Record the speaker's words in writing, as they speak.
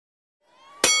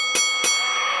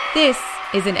This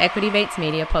is an Equity Mates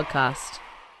Media podcast.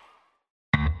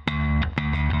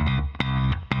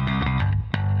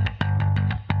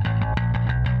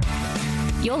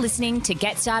 You're listening to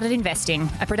Get Started Investing,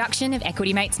 a production of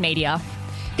Equity Mates Media.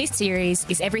 This series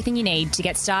is everything you need to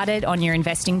get started on your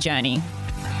investing journey.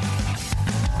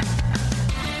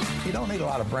 You don't need a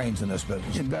lot of brains in this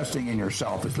business. Investing in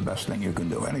yourself is the best thing you can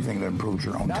do. Anything that improves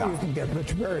your own time. Now you can get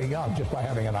rich very young just by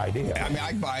having an idea. I mean,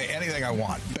 I can buy anything I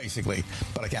want, basically,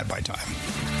 but I can't buy time.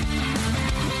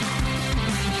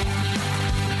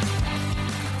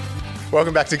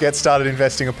 Welcome back to Get Started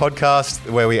Investing, a podcast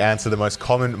where we answer the most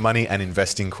common money and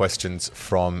investing questions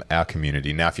from our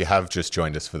community. Now, if you have just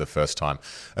joined us for the first time,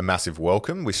 a massive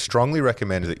welcome. We strongly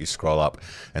recommend that you scroll up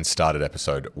and start at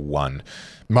episode 1.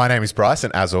 My name is Bryce,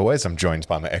 and as always, I'm joined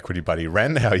by my equity buddy,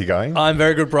 Ren. How are you going? I'm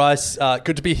very good, Bryce.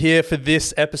 Good to be here for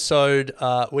this episode.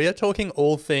 We are talking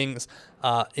all things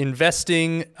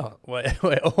investing.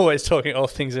 We're always talking all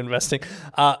things investing.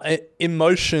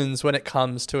 Emotions when it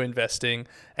comes to investing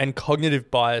and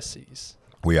cognitive biases.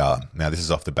 We are. Now, this is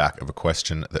off the back of a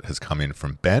question that has come in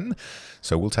from Ben,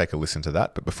 so we'll take a listen to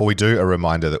that. But before we do, a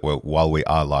reminder that while we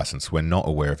are licensed, we're not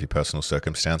aware of your personal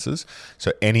circumstances.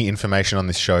 So any information on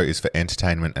this show is for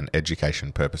entertainment and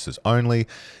education purposes only.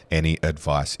 Any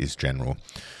advice is general.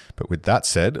 But with that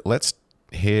said, let's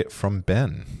hear from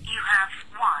Ben. You have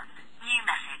one new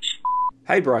message.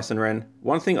 Hey Bryce and Ren,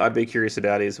 one thing I'd be curious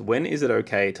about is when is it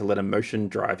okay to let emotion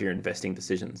drive your investing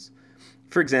decisions?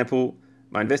 For example,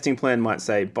 my investing plan might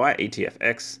say buy ETF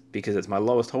X because it's my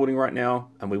lowest holding right now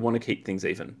and we want to keep things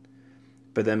even.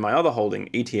 But then my other holding,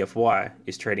 ETF Y,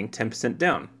 is trading 10%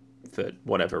 down for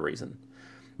whatever reason.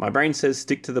 My brain says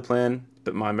stick to the plan,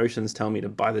 but my emotions tell me to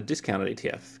buy the discounted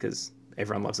ETF because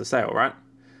everyone loves a sale, right?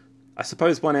 I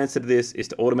suppose one answer to this is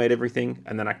to automate everything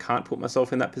and then I can't put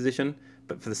myself in that position.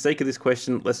 But for the sake of this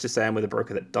question, let's just say I'm with a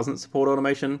broker that doesn't support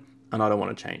automation and I don't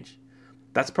want to change.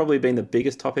 That's probably been the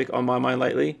biggest topic on my mind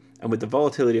lately, and with the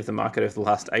volatility of the market over the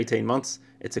last 18 months,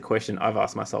 it's a question I've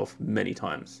asked myself many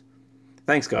times.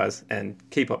 Thanks, guys, and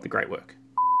keep up the great work.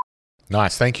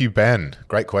 Nice. Thank you, Ben.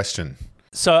 Great question.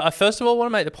 So I first of all want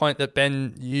to make the point that,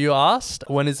 Ben, you asked,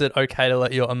 when is it okay to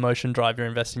let your emotion drive your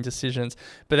investing decisions?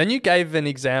 But then you gave an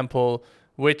example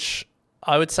which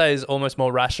I would say is almost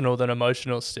more rational than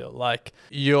emotional still. Like,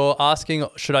 you're asking,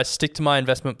 should I stick to my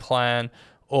investment plan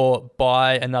or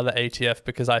buy another ETF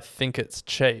because I think it's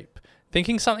cheap?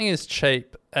 Thinking something is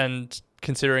cheap and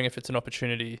considering if it's an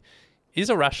opportunity is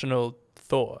a rational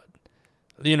thought.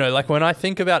 You know, like when I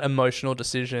think about emotional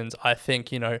decisions, I think,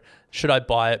 should I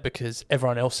buy it because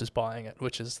everyone else is buying it,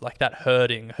 which is like that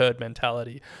herd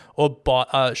mentality, or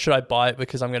should I buy it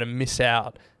because I'm going to miss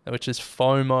out, which is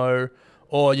FOMO,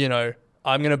 or,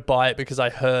 I'm going to buy it because I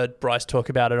heard Bryce talk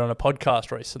about it on a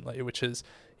podcast recently, which is,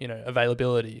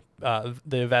 availability,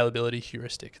 the availability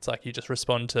heuristic. It's like you just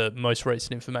respond to most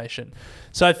recent information.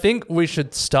 So I think we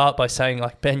should start by saying,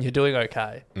 like, Ben, you're doing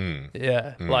okay.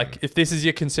 Like if this is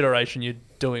your consideration, you're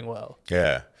doing well.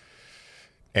 Yeah.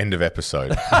 End of episode.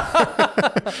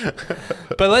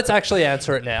 But let's actually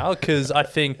answer it now, because I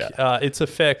think it's a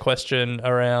fair question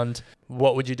around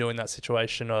what would you do in that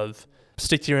situation of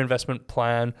stick to your investment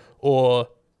plan or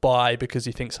buy because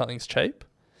you think something's cheap.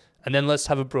 And then let's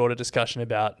have a broader discussion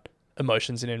about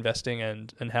emotions in investing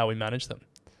and how we manage them.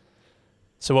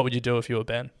 So what would you do if you were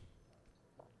Ben?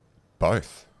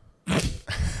 Both.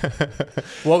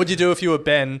 What would you do if you were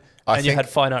Ben and you think had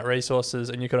finite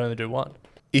resources and you could only do one?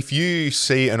 If you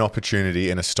see an opportunity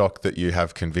in a stock that you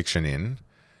have conviction in,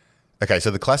 okay,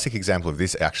 so the classic example of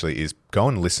this actually is go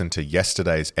and listen to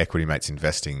yesterday's Equity Mates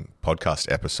Investing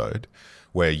podcast episode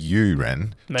where you,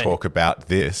 Ren, talk about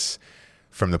this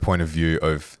from the point of view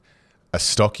of a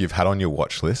stock you've had on your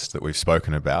watch list that we've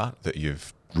spoken about, that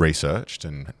you've researched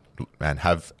and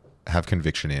have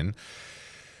conviction in,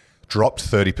 dropped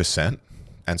 30%,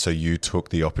 and so you took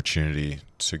the opportunity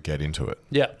to get into it.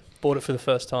 Yeah, bought it for the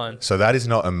first time. So that is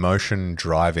not emotion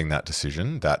driving that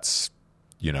decision. That's,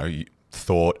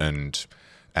 thought and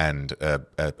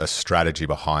a strategy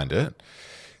behind it.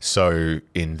 So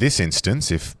in this instance,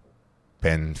 if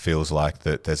Ben feels like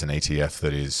that there's an ETF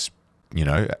that is,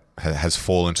 has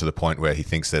fallen to the point where he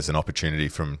thinks there's an opportunity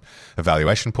from a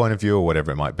valuation point of view or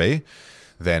whatever it might be,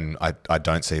 then I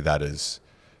don't see that as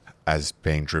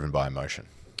being driven by emotion.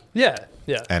 Yeah.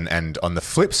 And on the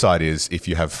flip side is if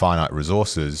you have finite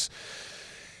resources,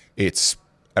 it's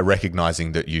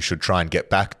recognizing that you should try and get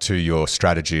back to your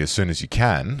strategy as soon as you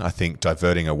can. I think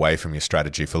diverting away from your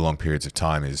strategy for long periods of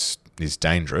time is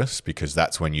dangerous, because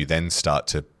that's when you then start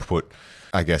to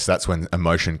that's when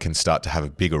emotion can start to have a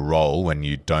bigger role when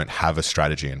you don't have a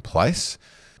strategy in place.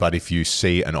 But if you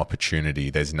see an opportunity,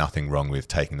 there's nothing wrong with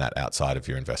taking that outside of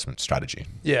your investment strategy.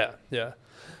 Yeah.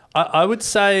 I would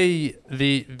say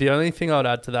the only thing I would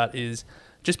add to that is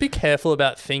just be careful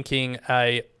about thinking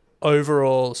a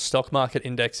overall stock market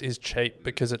index is cheap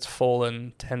because it's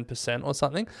fallen 10% or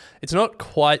something. It's not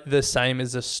quite the same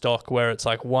as a stock where it's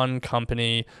like one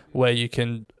company where you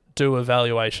can do a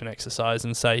valuation exercise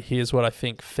and say, here's what I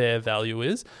think fair value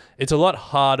is. It's a lot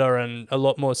harder and a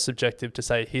lot more subjective to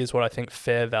say, here's what I think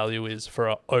fair value is for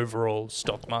an overall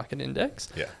stock market index.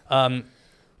 Yeah.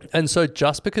 And so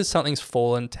just because something's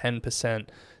fallen 10%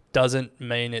 doesn't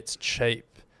mean it's cheap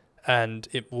and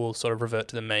it will sort of revert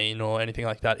to the mean or anything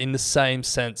like that, in the same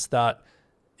sense that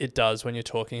it does when you're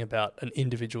talking about an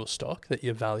individual stock that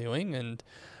you're valuing. And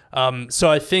so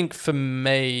I think for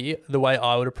me, the way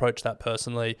I would approach that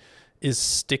personally is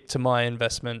stick to my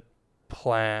investment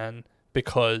plan,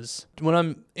 because when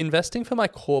I'm investing for my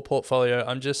core portfolio,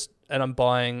 I'm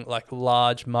buying like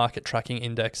large market tracking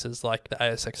indexes like the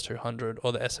ASX 200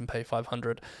 or the S&P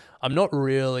 500. I'm not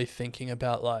really thinking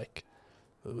about like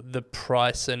the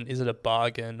price and is it a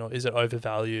bargain or is it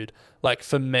overvalued. Like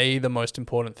for me, the most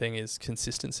important thing is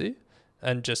consistency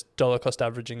and just dollar cost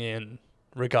averaging in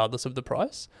regardless of the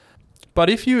price. But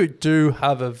if you do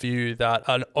have a view that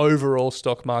an overall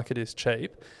stock market is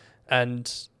cheap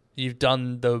and you've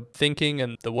done the thinking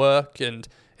and the work and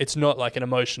it's not like an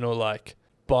emotional like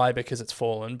buy because it's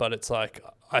fallen, but it's like,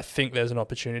 I think there's an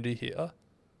opportunity here,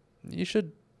 you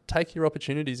should take your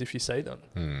opportunities if you see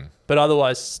them. But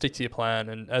otherwise, stick to your plan.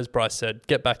 And as Bryce said,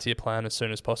 get back to your plan as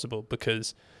soon as possible,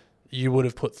 because you would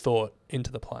have put thought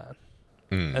into the plan.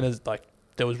 And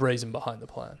there was reason behind the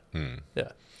plan.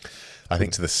 Yeah. I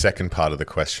think to the second part of the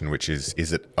question, which is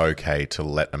it okay to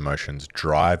let emotions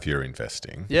drive your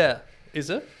investing? Yeah. Is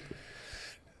it?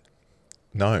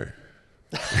 No.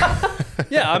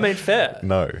 Yeah, I mean, fair.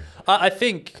 No. I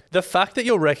think the fact that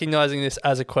you're recognizing this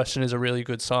as a question is a really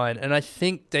good sign. And I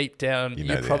think deep down,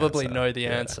 you probably know the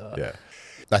answer. Yeah.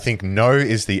 I think no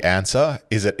is the answer.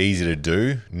 Is it easy to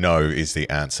do? No is the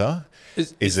answer.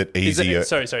 Is it easier?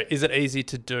 Sorry. Is it easy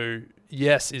to do?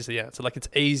 Yes is the answer. Like, it's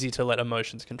easy to let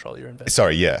emotions control your investment.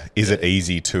 Sorry, yeah. Is it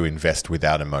easy to invest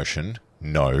without emotion?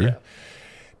 No. Yeah.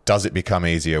 Does it become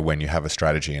easier when you have a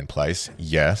strategy in place?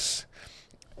 Yes.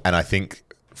 And I think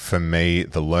for me,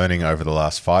 the learning over the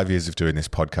last 5 years of doing this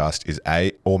podcast is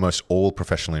almost all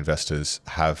professional investors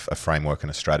have a framework and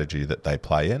a strategy that they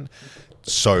play in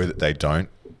so that they don't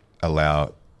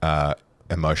allow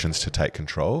emotions to take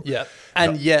control. Yeah.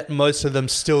 And yet most of them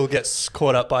still get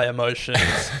caught up by emotions.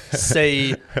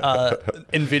 See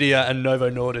NVIDIA and Novo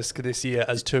Nordisk this year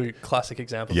as two classic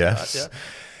examples of that. Yeah.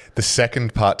 The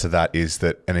second part to that is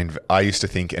that I used to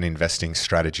think an investing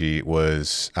strategy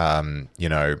was,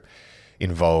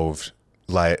 involved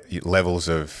levels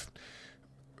of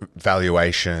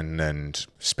valuation and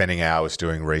spending hours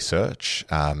doing research.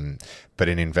 But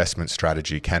an investment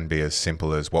strategy can be as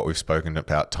simple as what we've spoken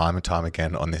about time and time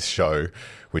again on this show,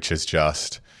 which is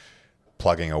just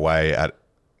plugging away at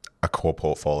a core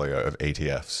portfolio of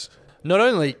ETFs. Not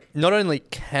only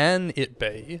can it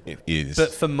be, it is,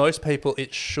 but for most people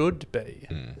it should be.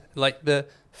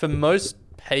 For most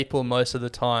people, most of the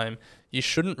time, you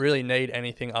shouldn't really need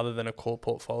anything other than a core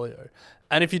portfolio.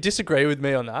 And if you disagree with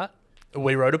me on that,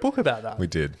 we wrote a book about that. We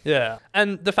did. Yeah.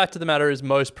 And the fact of the matter is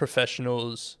most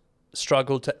professionals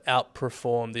struggle to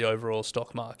outperform the overall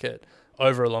stock market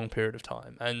over a long period of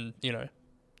time. And,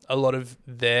 a lot of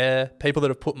their people that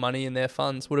have put money in their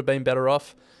funds would have been better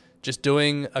off just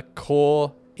doing a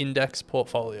core index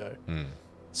portfolio.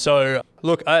 So,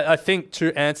 look, I think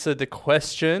to answer the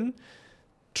question,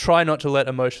 try not to let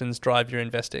emotions drive your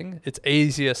investing. It's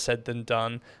easier said than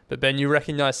done. But Ben, you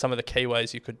recognize some of the key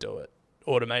ways you could do it.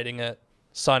 Automating it,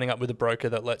 signing up with a broker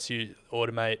that lets you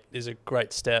automate is a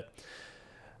great step.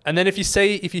 And then if you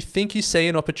think you see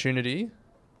an opportunity,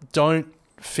 don't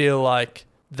feel like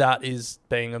that is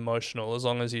being emotional, as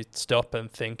long as you stop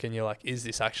and think and you're like, is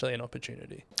this actually an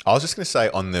opportunity? I was just going to say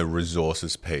on the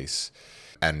resources piece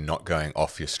and not going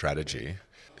off your strategy,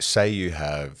 say you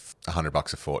have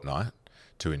 $100 a fortnight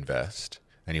to invest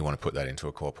and you want to put that into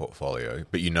a core portfolio,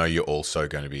 but you're also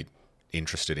going to be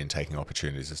interested in taking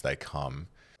opportunities as they come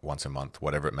once a month,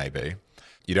 whatever it may be.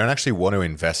 You don't actually want to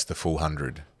invest the full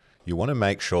 100. You want to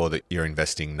make sure that you're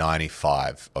investing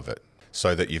 95 of it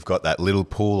so that you've got that little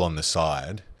pool on the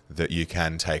side that you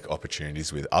can take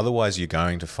opportunities with. Otherwise, you're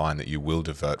going to find that you will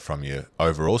divert from your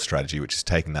overall strategy, which is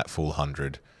taking that full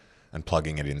 100 and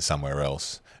plugging it in somewhere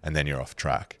else, and then you're off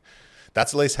track.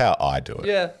 That's at least how I do it.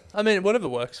 Yeah. I mean, whatever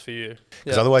works for you.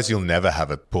 Because otherwise you'll never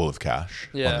have a pool of cash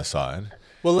on the side.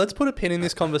 Well, let's put a pin in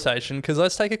this conversation because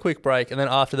let's take a quick break. And then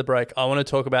after the break, I want to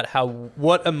talk about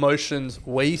what emotions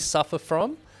we suffer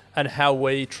from and how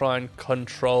we try and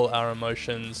control our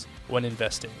emotions when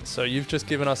investing. So you've just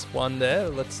given us one there.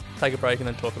 Let's take a break and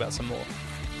then talk about some more.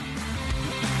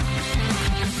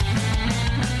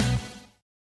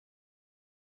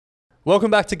 Welcome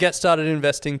back to Get Started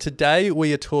Investing. Today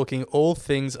we are talking all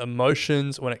things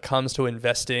emotions when it comes to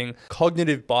investing,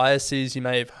 cognitive biases you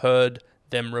may have heard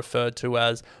them referred to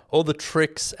as, all the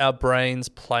tricks our brains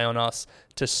play on us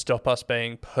to stop us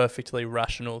being perfectly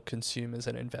rational consumers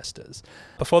and investors.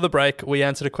 Before the break, we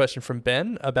answered a question from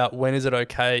Ben about when is it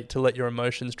okay to let your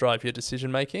emotions drive your decision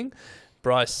making.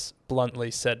 Bryce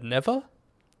bluntly said never.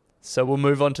 So we'll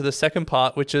move on to the second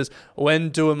part, which is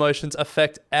when do emotions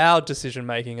affect our decision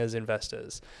making as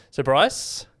investors? So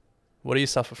Bryce, what do you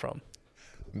suffer from?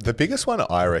 The biggest one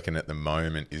I reckon at the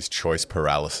moment is choice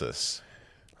paralysis.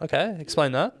 Okay,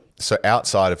 explain that. So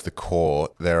outside of the core,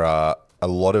 there are a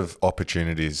lot of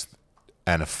opportunities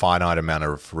and a finite amount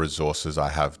of resources I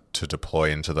have to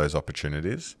deploy into those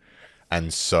opportunities.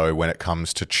 And so when it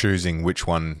comes to choosing which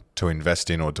one to invest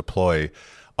in or deploy,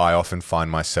 I often find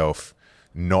myself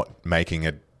not making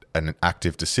an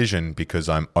active decision because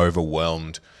I'm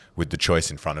overwhelmed with the choice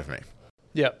in front of me.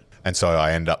 Yeah. And so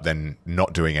I end up then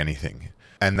not doing anything.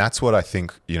 And that's what I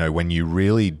think, when you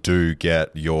really do get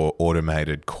your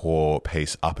automated core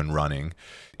piece up and running,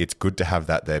 it's good to have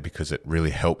that there because it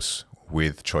really helps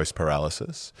with choice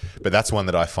paralysis. But that's one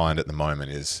that I find at the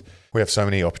moment is we have so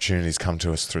many opportunities come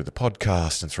to us through the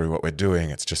podcast and through what we're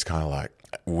doing. It's just kind of like,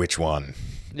 which one?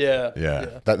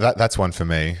 Yeah. That's one for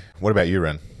me. What about you,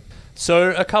 Ren?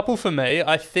 So a couple for me.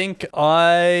 I think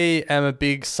I am a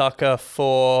big sucker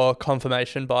for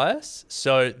confirmation bias.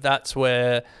 So that's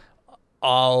where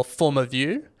I'll form a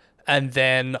view and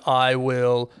then I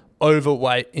will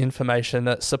overweight information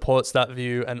that supports that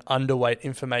view and underweight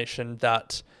information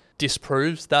that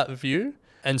disproves that view.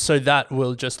 And so that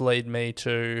will just lead me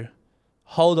to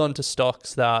hold on to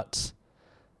stocks that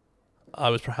I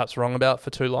was perhaps wrong about for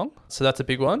too long. So that's a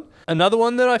big one. Another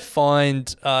one that I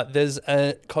find, there's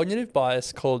a cognitive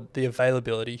bias called the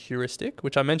availability heuristic,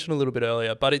 which I mentioned a little bit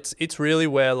earlier, but it's really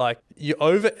where like you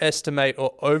overestimate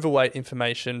or overweight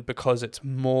information because it's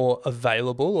more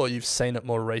available or you've seen it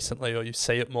more recently or you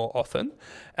see it more often.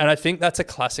 And I think that's a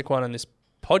classic one in this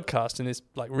podcast, in this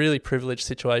like really privileged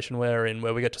situation we're in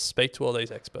where we get to speak to all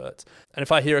these experts. And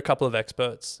if I hear a couple of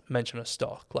experts mention a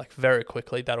stock, like very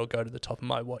quickly that'll go to the top of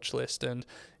my watch list and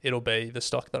it'll be the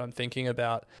stock that I'm thinking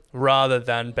about rather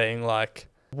than being like,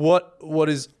 what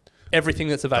is everything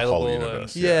that's available? The whole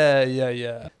universe,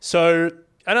 yeah. So,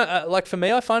 and like for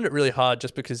me, I find it really hard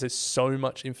just because there's so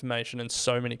much information and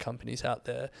so many companies out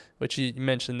there, which you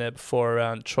mentioned there before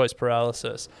around choice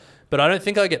paralysis. But I don't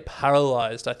think I get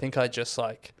paralyzed. I think I just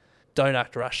like don't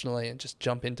act rationally and just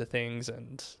jump into things.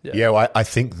 And well, I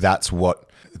think that's what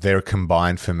they're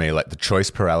combined for me. Like the choice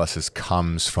paralysis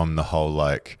comes from the whole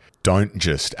like don't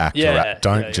just act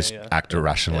act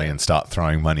irrationally and start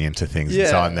throwing money into things.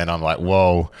 Yeah. And then I'm like,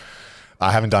 whoa,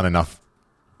 I haven't done enough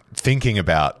thinking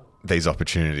about these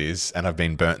opportunities, and I've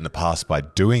been burnt in the past by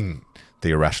doing the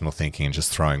irrational thinking and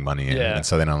just throwing money in. Yeah. And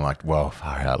so then I'm like, well,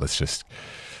 far out. Let's just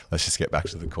get back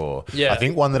to the core. Yeah. I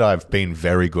think one that I've been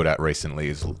very good at recently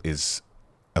is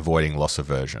avoiding loss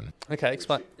aversion. Okay,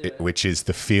 explain. Which is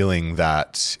the feeling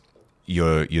that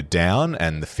you're down,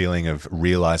 and the feeling of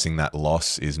realizing that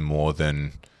loss is more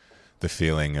than the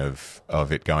feeling of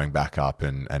it going back up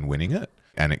and winning it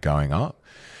and it going up.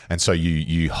 And so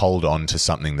you hold on to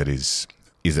something that is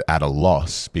at a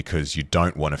loss because you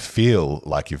don't want to feel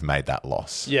like you've made that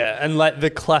loss. Yeah, and like the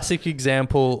classic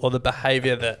example or the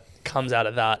behavior that comes out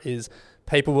of that is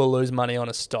people will lose money on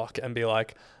a stock and be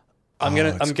like, I'm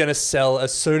gonna sell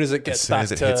as soon as it gets back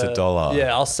to hits $1.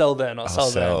 Yeah, I'll sell then. I'll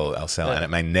sell. Yeah. And it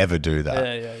may never do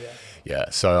that. Yeah.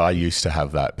 So I used to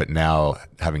have that, but now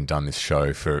having done this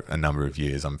show for a number of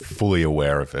years, I'm fully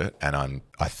aware of it, and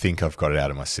I think I've got it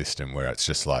out of my system where it's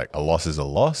just like a loss is a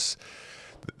loss.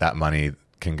 That money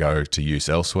can go to use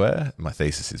elsewhere. My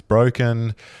thesis is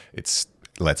broken.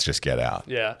 Let's just get out.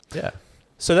 Yeah.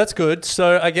 So that's good.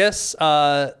 So I guess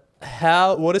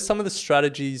what are some of the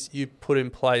strategies you put in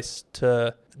place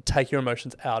to take your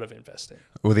emotions out of investing?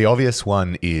 Well, the obvious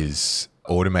one is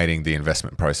automating the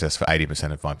investment process for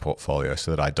 80% of my portfolio so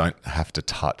that I don't have to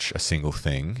touch a single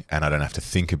thing and I don't have to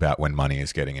think about when money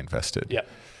is getting invested. Yeah.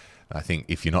 I think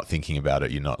if you're not thinking about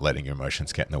it, you're not letting your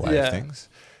emotions get in the way of things.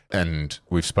 And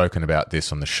we've spoken about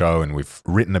this on the show, and we've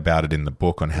written about it in the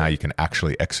book on how you can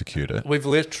actually execute it. We've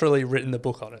literally written the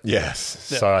book on it. Yes.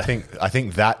 Yeah. So I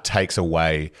think that takes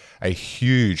away a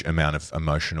huge amount of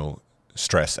emotional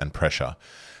stress and pressure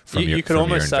from you could from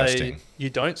almost your say investing. you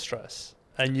don't stress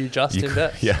and you just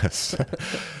invest. Yes.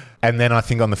 And then I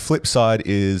think on the flip side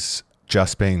is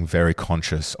just being very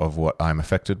conscious of what I'm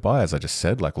affected by. As I just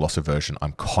said, like loss aversion,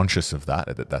 I'm conscious of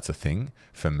that's a thing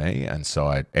for me. And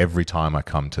so every time I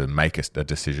come to make a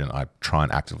decision, I try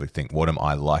and actively think, what am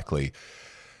I likely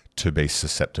to be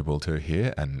susceptible to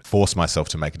here, and force myself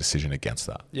to make a decision against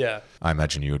that. Yeah. I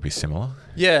imagine you would be similar.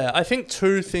 Yeah, I think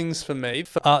two things for me.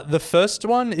 The first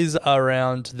one is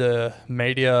around the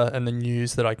media and the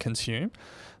news that I consume.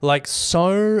 Like,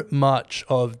 so much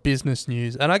of business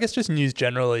news, and I guess just news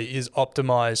generally, is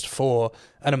optimized for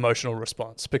an emotional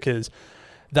response because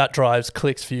that drives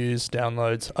clicks, views,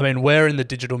 downloads. I mean, we're in the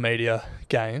digital media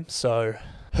game, so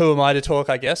who am I to talk,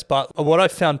 I guess? But what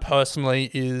I've found personally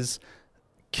is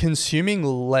consuming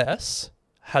less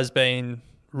has been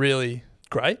really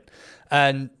great,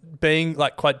 and being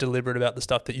like quite deliberate about the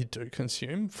stuff that you do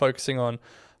consume, focusing on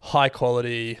high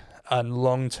quality and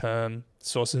long-term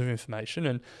sources of information.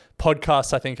 And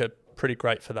podcasts, I think, are pretty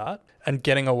great for that. And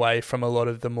getting away from a lot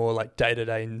of the more like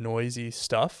day-to-day noisy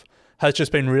stuff has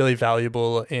just been really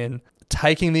valuable in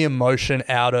taking the emotion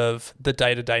out of the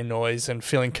day-to-day noise and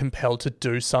feeling compelled to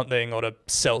do something or to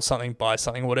sell something, buy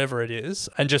something, whatever it is,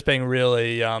 and just being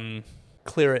really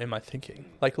clearer in my thinking.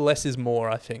 Like, less is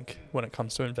more, I think, when it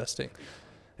comes to investing.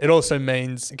 It also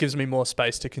means it gives me more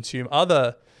space to consume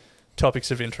other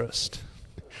topics of interest,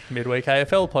 midweek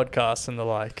AFL podcasts and the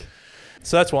like.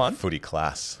 So that's one. Footy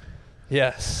class.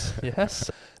 Yes.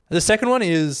 The second one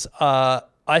is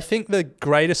I think the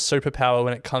greatest superpower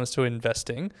when it comes to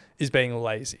investing is being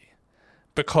lazy,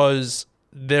 because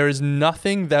there is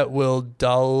nothing that will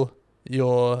dull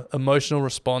your emotional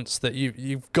response that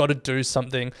you've got to do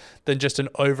something than just an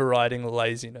overriding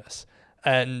laziness.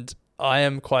 And I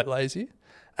am quite lazy.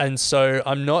 And so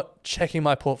I'm not checking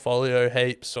my portfolio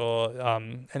heaps or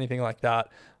anything like that.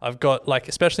 I've got, like,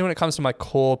 especially when it comes to my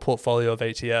core portfolio of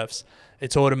ETFs,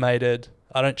 it's automated.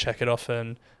 I don't check it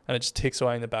often, and it just ticks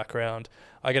away in the background.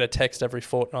 I get a text every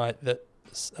fortnight that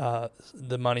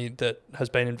the money's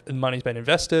been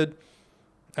invested,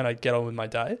 and I get on with my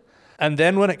day. And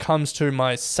then when it comes to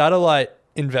my satellite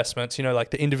investments, you know, like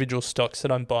the individual stocks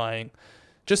that I'm buying,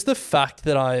 just the fact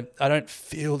that I don't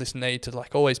feel this need to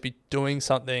like always be doing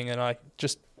something, and I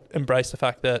just embrace the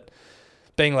fact that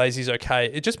being lazy is okay.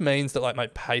 It just means that like my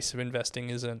pace of investing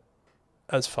isn't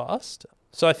as fast.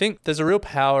 So I think there's a real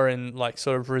power in like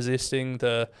sort of resisting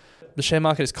the share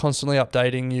market is constantly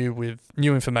updating you with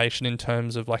new information in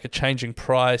terms of like a changing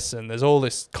price, and there's all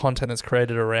this content that's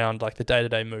created around like the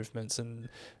day-to-day movements, and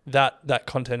that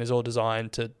content is all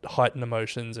designed to heighten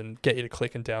emotions and get you to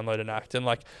click and download and act. And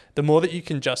like the more that you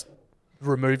can just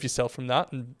remove yourself from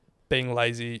that, and being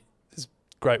lazy is a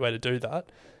great way to do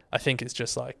that. I think it's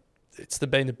just like it's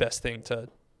been the best thing to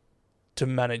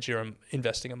manage your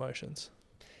investing emotions.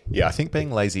 Yeah, I think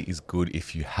being lazy is good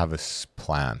if you have a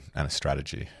plan and a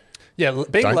strategy. Yeah,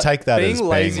 don't take that as being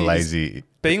lazy.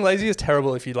 Being lazy is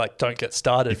terrible if you like don't get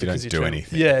started. If you don't do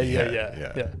anything.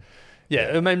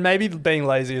 Yeah. I mean, maybe being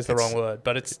lazy is the wrong word,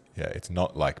 but it's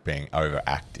not like being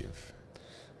overactive.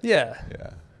 Yeah.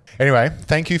 Anyway,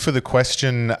 thank you for the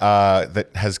question that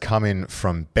has come in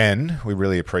from Ben. We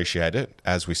really appreciate it.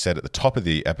 As we said at the top of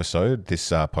the episode, this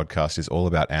podcast is all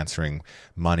about answering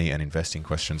money and investing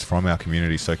questions from our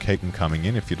community. So keep them coming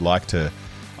in. If you'd like to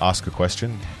ask a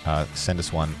question, send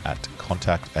us one at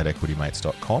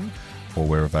contact@equitymates.com, or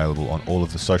we're available on all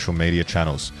of the social media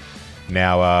channels.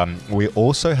 Now, we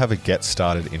also have a Get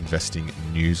Started Investing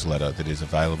newsletter that is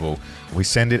available. We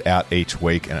send it out each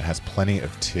week, and it has plenty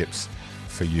of tips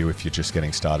for you if you're just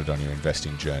getting started on your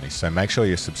investing journey. So make sure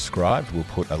you're subscribed. We'll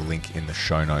put a link in the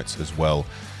show notes as well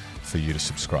for you to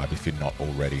subscribe if you're not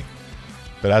already.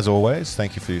 But as always,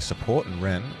 thank you for your support. And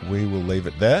Ren, we will leave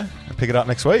it there and pick it up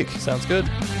next week. Sounds good.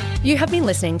 You have been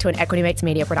listening to an Equity Mates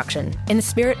Media production. In the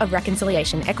spirit of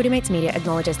reconciliation, Equity Mates Media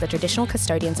acknowledges the traditional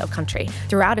custodians of country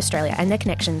throughout Australia and their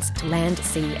connections to land,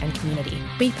 sea and community.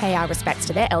 We pay our respects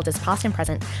to their elders past and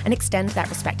present and extend that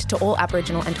respect to all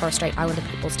Aboriginal and Torres Strait Islander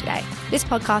peoples today. This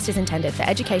podcast is intended for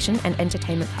education and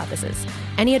entertainment purposes.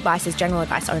 Any advice is general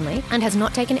advice only and has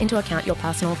not taken into account your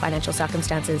personal financial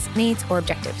circumstances, needs or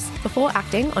objectives. Before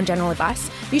acting on general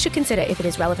advice, you should consider if it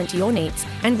is relevant to your needs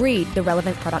and read the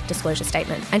relevant product disclosure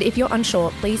statement. And if you're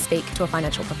unsure, please speak to a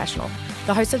financial professional.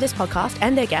 The hosts of this podcast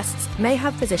and their guests may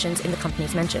have positions in the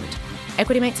companies mentioned.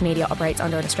 Equity Mates Media operates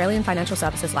under an Australian Financial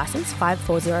Services Licence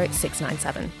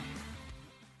 540697.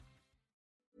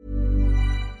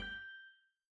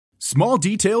 Small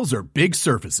details are big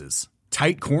surfaces.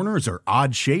 Tight corners are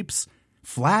odd shapes.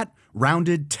 Flat,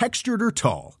 rounded, textured, or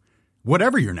tall.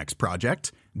 Whatever your next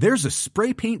project, there's a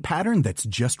spray paint pattern that's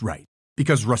just right.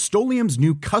 Because Rust-Oleum's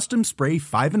new Custom Spray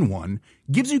 5-in-1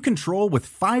 gives you control with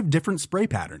 5 different spray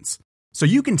patterns. So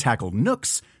you can tackle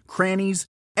nooks, crannies,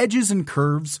 edges, and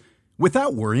curves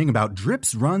without worrying about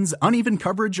drips, runs, uneven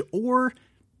coverage, or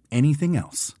anything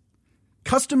else.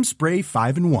 Custom Spray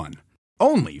 5-in-1.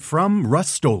 Only from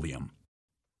Rust-Oleum.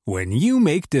 When you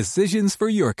make decisions for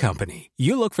your company,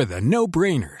 you look for the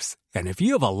no-brainers. And if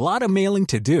you have a lot of mailing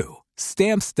to do,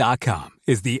 Stamps.com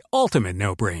is the ultimate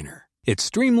no-brainer. It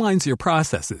streamlines your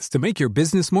processes to make your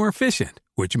business more efficient,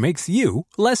 which makes you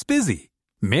less busy.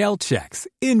 Mail checks,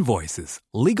 invoices,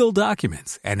 legal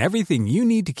documents, and everything you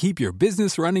need to keep your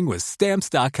business running with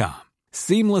Stamps.com.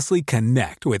 Seamlessly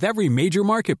connect with every major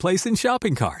marketplace and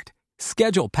shopping cart.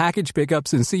 Schedule package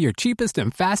pickups and see your cheapest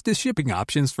and fastest shipping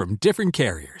options from different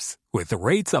carriers, with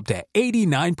rates up to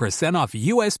 89% off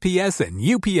USPS and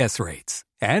UPS rates.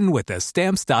 And with the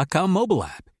Stamps.com mobile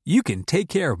app, you can take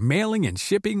care of mailing and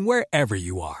shipping wherever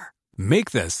you are. Make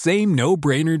the same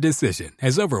no-brainer decision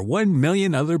as over 1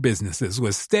 million other businesses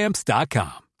with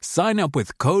Stamps.com. Sign up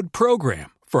with code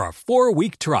PROGRAM for a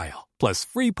 4-week trial, plus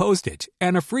free postage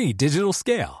and a free digital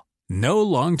scale. No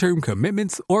long-term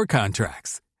commitments or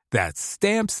contracts. That's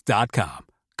Stamps.com.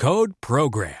 Code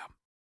PROGRAM.